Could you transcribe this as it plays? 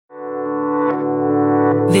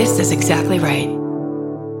This is exactly right.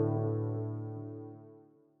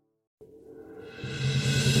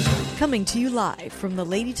 Coming to you live from the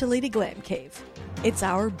Lady to Lady Glam Cave, it's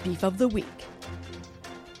our Beef of the Week.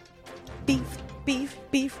 Beef, beef,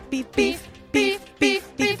 beef, beef, beef, beef,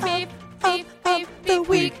 beef, beef, beef, beef, of the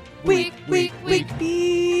week, week,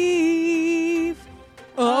 beef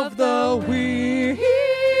of the week.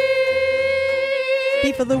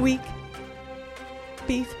 Beef of the week.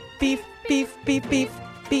 Beef, beef, beef, beef, beef,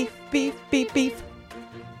 beef, beef, beef, beef.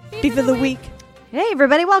 Beef of the week. Hey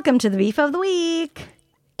everybody, welcome to the Beef of the Week.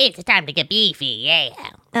 It's time to get beefy, yeah.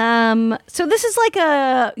 So this is like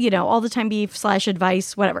a, all the time beef /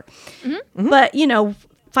 advice, whatever. Mm-hmm. But,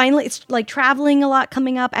 finally it's like traveling a lot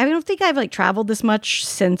coming up. I don't think I've like traveled this much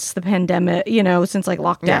since the pandemic, since like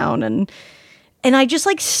lockdown. And I just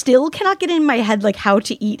like still cannot get in my head like how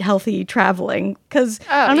to eat healthy traveling. Because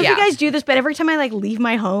I don't know if you guys do this, but every time I like leave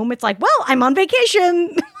my home, it's like, well, I'm on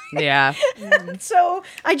vacation. Yeah. So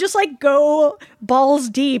I just like go balls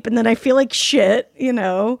deep and then I feel like shit,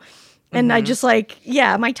 and I just like,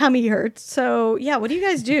 my tummy hurts. So what do you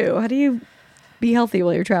guys do? How do you be healthy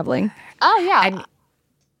while you're traveling? Oh, yeah.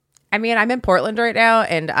 I mean, I'm in Portland right now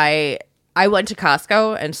and I went to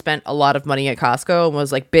Costco and spent a lot of money at Costco and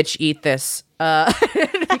was like, bitch, eat this.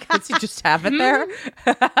 Because you just have it there.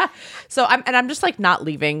 So I'm just like not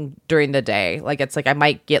leaving during the day. Like it's like I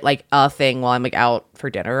might get like a thing while I'm like out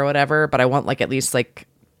for dinner or whatever, but I want like at least like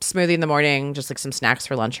smoothie in the morning, just like some snacks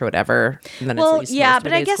for lunch or whatever. And then it's at least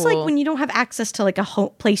but I guess cool. like when you don't have access to like a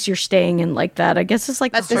place you're staying in like that, I guess it's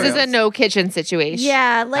like That's This true. is a no kitchen situation.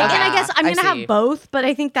 Yeah, like and I guess I'm I gonna have see. both, but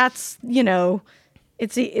I think that's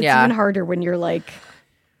it's even harder when you're like.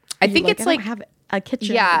 I think it's I don't like have a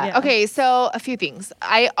kitchen. Yeah. Okay. So a few things.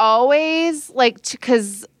 I always like to,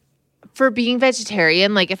 because for being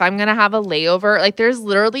vegetarian, like if I'm going to have a layover, like there's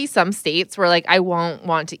literally some states where like I won't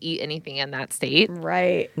want to eat anything in that state.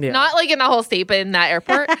 Right. Yeah. Not like in the whole state, but in that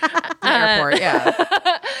airport. airport,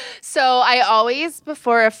 yeah. So I always,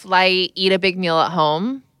 before a flight, eat a big meal at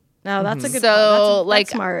home. No, that's a good. So,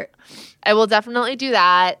 that's smart. I will definitely do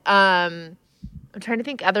that. I'm trying to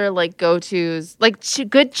think other like go-tos, like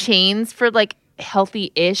good chains for like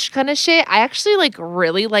healthy-ish kind of shit. I actually like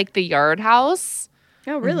really like the Yard House.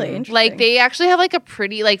 Oh, really? Interesting. Like they actually have like a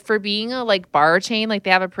pretty, like for being a like bar chain, like they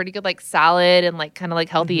have a pretty good like salad and like kind of like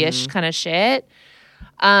healthy-ish kind of shit.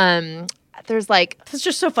 There's like It's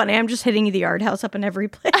just so funny. I'm just hitting the Yard House up in every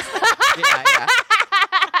place. Yeah.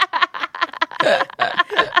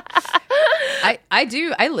 I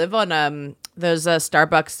do. I live on those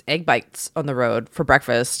Starbucks egg bites on the road for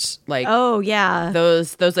breakfast. Like Oh yeah.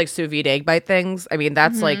 those like sous vide egg bite things. I mean,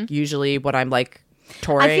 that's like usually what I'm like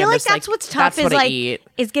touring. I feel and like just, that's what's tough that's is what I like eat.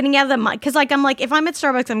 is getting out of the mind because like I'm like if I'm at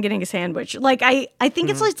Starbucks I'm getting a sandwich. Like I think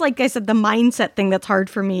it's like I said the mindset thing that's hard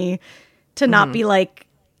for me to not be like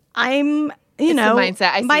I'm the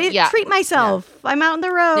mindset. I see, treat myself. I'm out on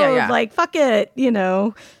the road. Yeah. Like fuck it.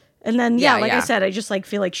 And then I Yeah. said I just like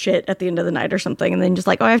feel like shit at the end of the night or something and then just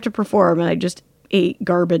like I have to perform and I just ate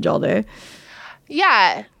garbage all day.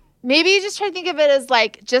 Yeah. Maybe just try to think of it as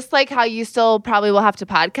like, just like how you still probably will have to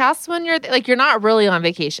podcast when you're like, you're not really on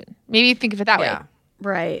vacation. Maybe think of it that way.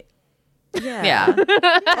 Right. Yeah.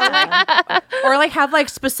 Yeah. Or like have like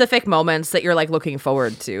specific moments that you're like looking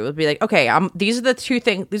forward to. It'd be like, okay, these are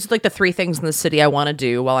the like the three things in the city I want to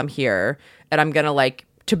do while I'm here. And I'm going to like,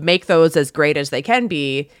 to make those as great as they can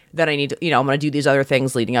be, then I need to, I'm going to do these other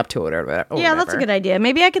things leading up to it or whatever. Yeah, that's a good idea.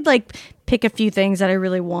 Maybe I could like pick a few things that I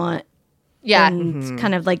really want. Yeah. And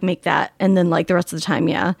kind of like make that. And then like the rest of the time,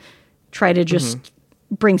 try to just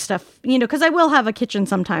bring stuff, because I will have a kitchen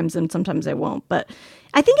sometimes and sometimes I won't. But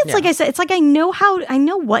I think it's like I said, it's like I know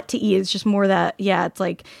what to eat. It's just more that, it's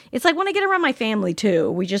like when I get around my family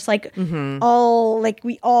too. We just like we all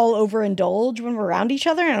overindulge when we're around each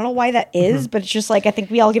other. And I don't know why that is, but it's just like I think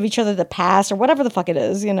we all give each other the pass or whatever the fuck it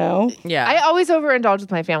is, Yeah. I always overindulge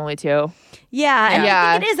with my family too. Yeah, and I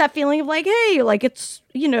Yeah. think it is that feeling of like, hey, like it's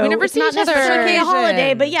never it's see not each other. necessarily a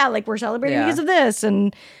holiday, Occasion. but like we're celebrating Yeah. because of this,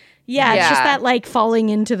 and it's just Yeah. that like falling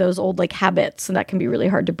into those old like habits, and that can be really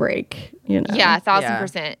hard to break. Yeah,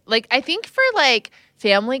 1,000%. Like I think for like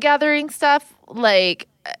family gathering stuff, like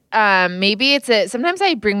maybe sometimes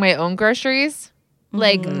I bring my own groceries,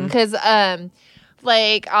 like because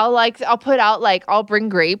like I'll put out like I'll bring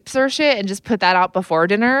grapes or shit and just put that out before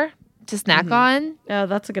dinner to snack on. Yeah,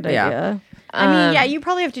 that's a good Yeah. idea. I mean, you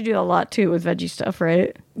probably have to do a lot too with veggie stuff,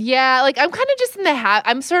 right? Yeah, like I'm kind of just in the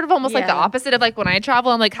I'm sort of almost like the Yeah. opposite of like when I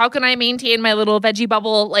travel. I'm like, how can I maintain my little veggie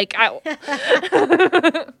bubble? Like, so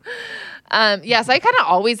I kind of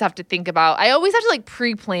always have to think about. I always have to like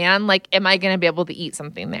pre-plan. Like, am I going to be able to eat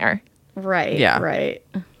something there? Right. Yeah. Right.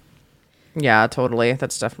 Yeah, totally.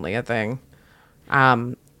 That's definitely a thing.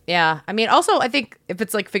 Yeah. I mean, also, I think if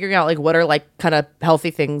it's like figuring out like what are like kind of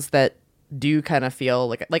healthy things that do kind of feel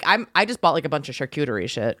like I just bought like a bunch of charcuterie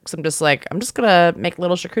shit because I'm just gonna make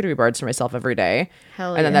little charcuterie boards for myself every day.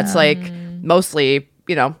 Hell and then that's like mostly,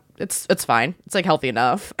 it's fine. It's like healthy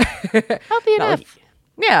enough. Healthy Not enough. like-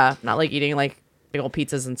 yeah, not like eating like big old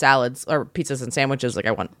pizzas and salads or pizzas and sandwiches like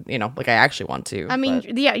I want, like I actually want to. I mean,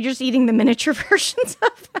 but- yeah, you're just eating the miniature versions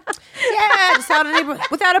of that. yeah,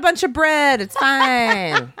 just without a bunch of bread. It's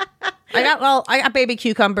fine. I got baby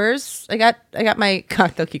cucumbers. I got my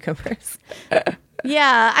cocktail cucumbers.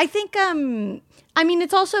 Yeah, I think I mean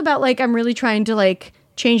it's also about like I'm really trying to like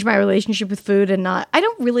change my relationship with food and not I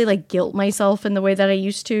don't really like guilt myself in the way that I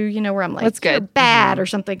used to, where I'm like That's good. you're bad or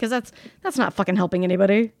something because that's not fucking helping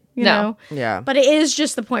anybody, you No. know. Yeah. But it is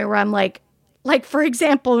just the point where I'm like for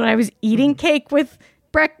example, when I was eating cake with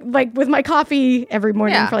with my coffee every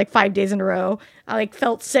morning Yeah. for like 5 days in a row, I like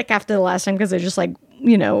felt sick after the last time because I just like,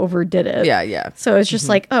 overdid it. Yeah. So it's just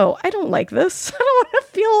like, oh, I don't like this. I don't want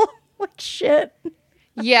to feel like shit.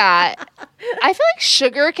 Yeah. I feel like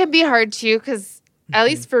sugar can be hard too because at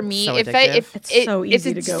least for me, So if addictive. It's so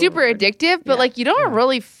easy to it's go super overboard. addictive, but like you don't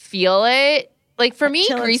really feel it. Like for me,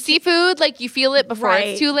 Until it's- greasy food, like you feel it before Right.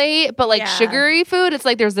 it's too late. But like Yeah. sugary food, it's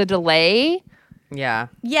like there's a delay. Yeah.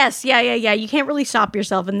 Yes, yeah. You can't really stop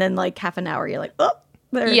yourself, and then like half an hour, you're like, oh,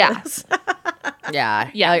 there Yeah. it is. Yeah.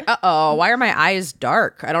 Yeah. Like, why are my eyes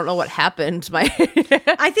dark? I don't know what happened. I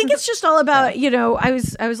think it's just all about, I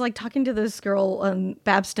was like talking to this girl on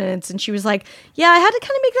Babstinence, and she was like, yeah, I had to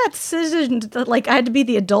kind of make that decision that like I had to be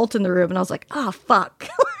the adult in the room, and I was like, oh fuck.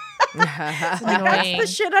 That's the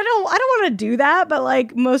shit. I don't want to do that, but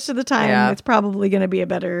like most of the time, Yeah. it's probably going to be a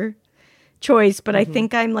better choice. But I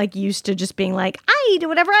think I'm like used to just being like, I do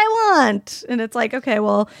whatever I want, and it's like, okay,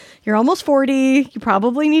 well, you're almost 40. You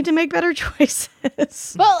probably need to make better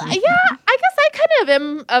choices. Well, yeah, I guess I kind of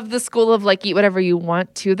am of the school of like eat whatever you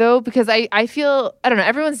want to though, because I feel I don't know,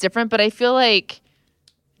 everyone's different, but I feel like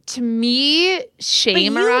to me, But shame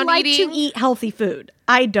you around like eating. to eat healthy food.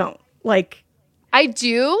 I don't like. I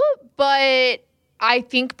do, but I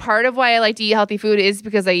think part of why I like to eat healthy food is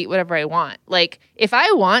because I eat whatever I want. Like if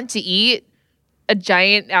I want to eat a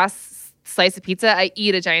giant ass slice of pizza, I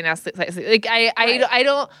eat a giant ass slice. Like I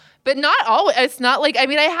don't. But not always. It's not like, I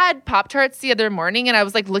mean, I had Pop-Tarts the other morning and I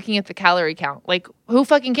was like looking at the calorie count. Like, who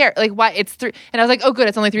fucking cares? Like, why? It's 3. And I was like, oh, good.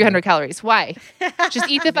 It's only 300 calories. Why? Just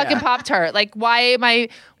eat the fucking Pop-Tart. Like, why am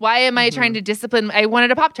I trying to discipline? I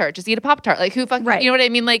wanted a Pop-Tart. Just eat a Pop-Tart. Like, who fucking, Right. you know what I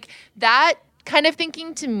mean? Like, that kind of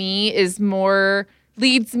thinking to me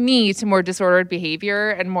leads me to more disordered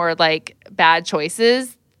behavior and more like bad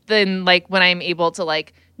choices than like when I'm able to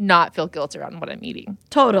like not feel guilt around what I'm eating.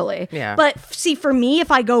 Totally. Yeah. But see, for me, if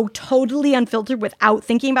I go totally unfiltered without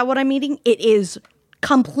thinking about what I'm eating, it is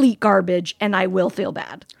complete garbage and I will feel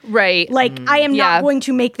bad. Right. Like, I am Yeah. not going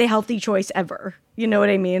to make the healthy choice ever. You know what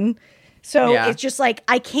I mean? So Yeah. it's just like,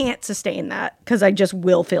 I can't sustain that because I just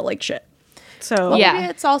will feel like shit. So, Yeah. Maybe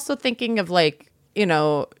it's also thinking of like,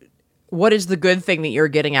 what is the good thing that you're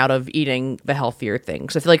getting out of eating the healthier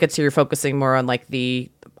things? I feel like you're focusing more on like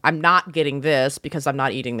I'm not getting this because I'm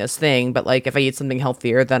not eating this thing, but like if I eat something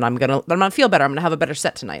healthier, then I'm gonna feel better. I'm gonna have a better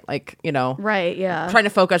set tonight. Like, right. Yeah. trying to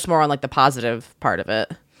focus more on like the positive part of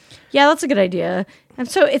it. Yeah, that's a good idea. And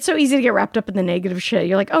so it's so easy to get wrapped up in the negative shit.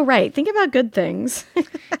 You're like, oh, right. Think about good things.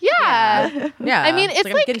 Yeah. Yeah. I mean, it's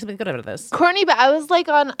I'm like- getting something good out of this. Corny, but I was like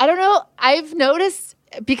I don't know, I've noticed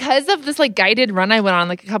because of this like guided run I went on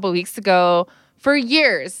like a couple of weeks ago, for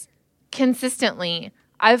years, consistently,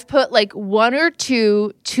 I've put like 1 or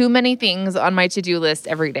 2 too many things on my to-do list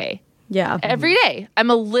every day. Yeah. Every day. I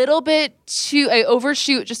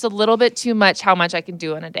overshoot just a little bit too much how much I can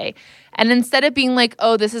do in a day. And instead of being like,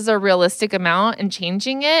 oh, this is a realistic amount and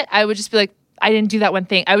changing it, I would just be like, I didn't do that one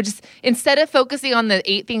thing. I would just, instead of focusing on the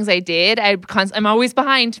 8 things I did, I'm always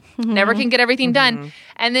behind, never can get everything done.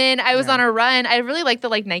 And then I was on a run. I really like the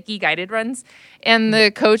like Nike guided runs. And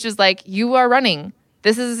the coach is like, you are running.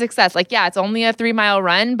 This is a success. Like, yeah, it's only a 3-mile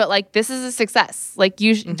run, but like, this is a success. Like,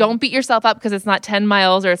 you don't beat yourself up because it's not 10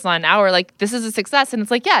 miles or it's not an hour. Like, this is a success. And it's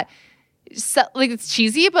like, yeah, like it's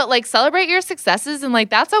cheesy, but like celebrate your successes and like,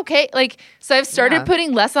 that's okay. Like, so I've started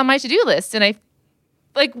putting less on my to-do list and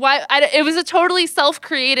it was a totally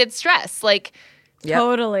self-created stress. Like, Yep.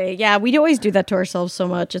 Totally. Yeah. We always do that to ourselves so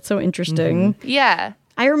much. It's so interesting. yeah.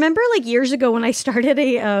 I remember like years ago when I started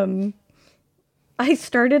a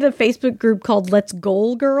Facebook group called Let's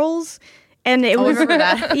Goal Girls, and it was remember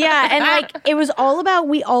that. yeah, and like it was all about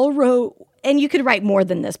we all wrote and you could write more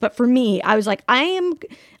than this, but for me, I was like,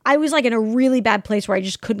 I was like in a really bad place where I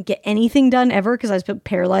just couldn't get anything done ever because I was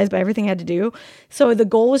paralyzed by everything I had to do. So the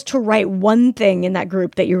goal was to write one thing in that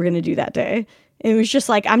group that you were going to do that day. It was just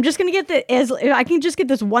like, I'm just going to get I can just get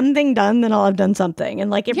this one thing done, then I'll have done something. And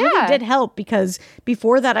like, it really did help because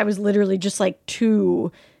before that I was literally just like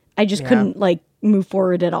I just couldn't like move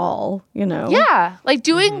forward at all, you know? Yeah. Like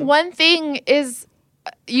doing one thing is,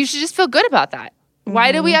 you should just feel good about that.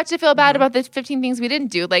 Why do we have to feel bad about the 15 things we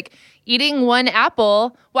didn't do? Like eating one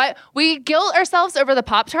apple. Why we guilt ourselves over the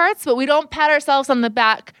Pop-Tarts, but we don't pat ourselves on the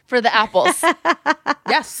back for the apples.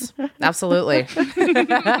 Yes, absolutely.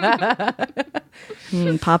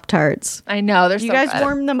 Pop-Tarts. I know. They're Do you so guys good.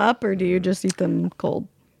 warm them up or do you just eat them cold?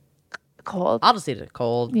 Cold. I'll just eat it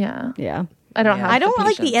cold. Yeah. Yeah. I don't have I don't the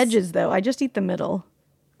like the patience. edges though. I just eat the middle.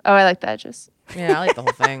 Oh, I like the edges. Yeah, I like the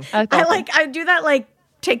whole thing. I do that like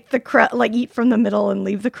take the crust, like eat from the middle and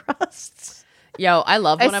leave the crusts. Yo, I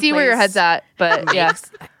love when I see where your head's at, but yeah.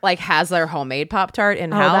 like has their homemade Pop-Tart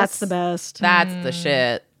in house. Oh, that's the best. That's the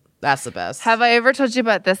shit. That's the best. Have I ever told you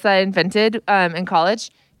about this that I invented in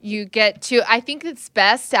college? You get to, I think it's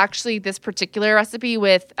best actually this particular recipe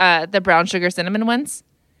with the brown sugar cinnamon ones.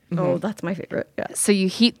 Oh, that's my favorite. Yeah. So you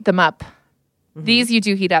heat them up. These you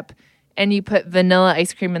do heat up, and you put vanilla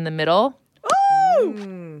ice cream in the middle.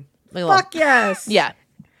 Ooh, fuck yes. Yeah.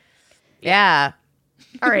 Yeah.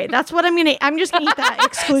 All right, that's what I'm just gonna eat that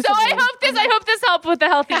exclusively. So I hope this helped with the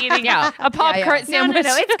healthy eating. Yeah. A Pop-Tart No, sandwich.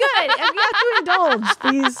 it's good. You have to indulge.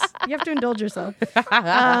 Please, you have to indulge yourself.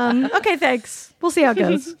 Okay, thanks. We'll see how it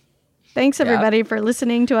goes. Thanks everybody for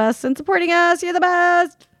listening to us and supporting us. You're the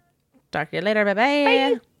best. Talk to you later.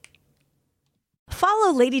 Bye-bye.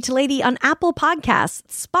 Follow Lady to Lady on Apple Podcasts,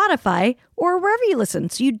 Spotify, or wherever you listen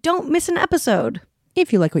so you don't miss an episode.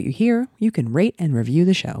 If you like what you hear, you can rate and review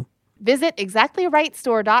the show. Visit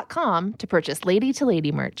exactlyrightstore.com to purchase Lady to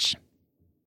Lady merch.